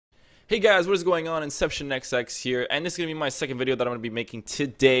Hey guys, what is going on? Inception XX here, and this is going to be my second video that I'm going to be making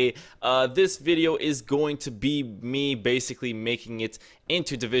today. This video is going to be me basically making it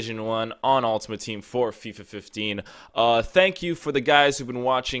into Division 1 on Ultimate Team for FIFA 15. Thank you for the guys who've been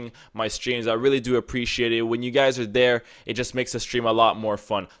watching my streams. I really do appreciate it. When you guys are there, it just makes the stream a lot more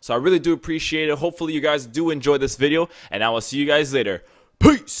fun. So I really do appreciate it. Hopefully you guys do enjoy this video, and I will see you guys later.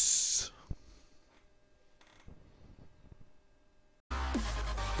 Peace!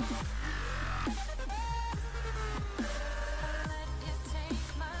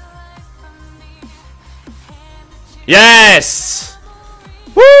 Yes!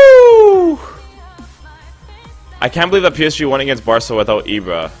 Woo! I can't believe that PSG won against Barca without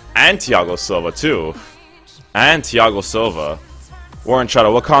Ibra. And Thiago Silva, too. And Thiago Silva. Warren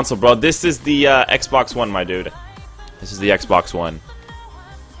Shadow, what console, bro? This is the Xbox One, my dude. This is the Xbox One.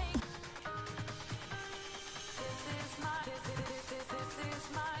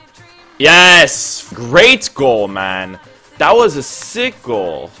 Yes! Great goal, man. That was a sick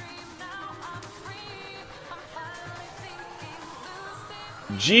goal.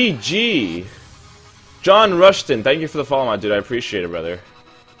 GG. John Rushton, thank you for the follow, my dude. I appreciate it, brother.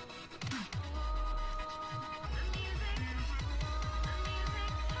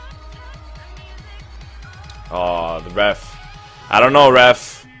 Oh, the ref. I don't know,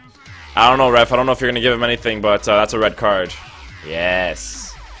 ref. I don't know, ref. I don't know if you're going to give him anything, but that's a red card.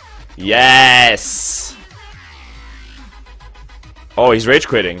 Yes. Yes. Oh, he's rage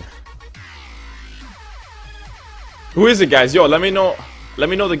quitting. Who is it, guys? Yo, let me know. Let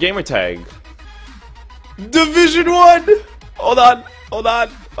me know the gamer tag. Division 1! Hold on, hold on,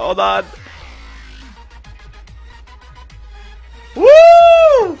 hold on.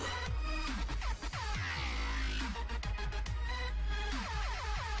 Woo!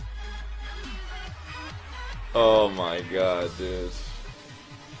 Oh my god, dude.